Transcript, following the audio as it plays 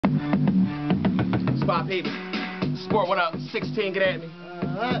Spot Paperz. Sport, what up? 16, get at me.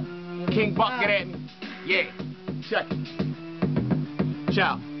 King Buck, get at me. Yeah, check it.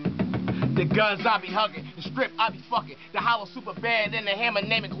 Ciao. The guns I be hugging, the strip I be fucking, the hollow super bad and the hammer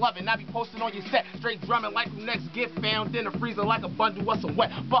name it gloving. I be posting on your set, straight drumming like who next get found in the freezer like a bundle of some wet.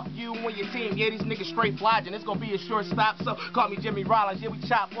 Fuck you and your team, yeah, these niggas straight flogging. It's gonna be a short stop, so call me Jimmy Rollins. Yeah, we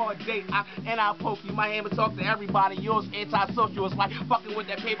chop all day, and I'll poke you. My hammer talk to everybody, yours antisocial. It's like fucking with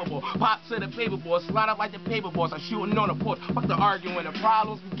that paperboard. Pop to the paperboard, slide up like the paperboards. I'm shooting on the porch, fuck the arguing, the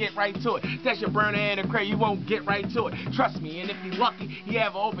problems, we get right to it. That's your burner in the crate, you won't get right to it. Trust me, and if you lucky, he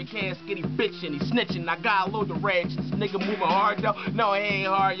have an open casket, he bitchin', he snitching. I got a load of rags. This nigga moving hard, though. No, he ain't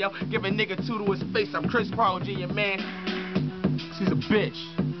hard, yo. Give a nigga two to his face. I'm Chris Paul Jr., man. She's a bitch.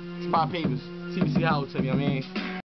 Spot Paperz. CBC Howell to me, I mean.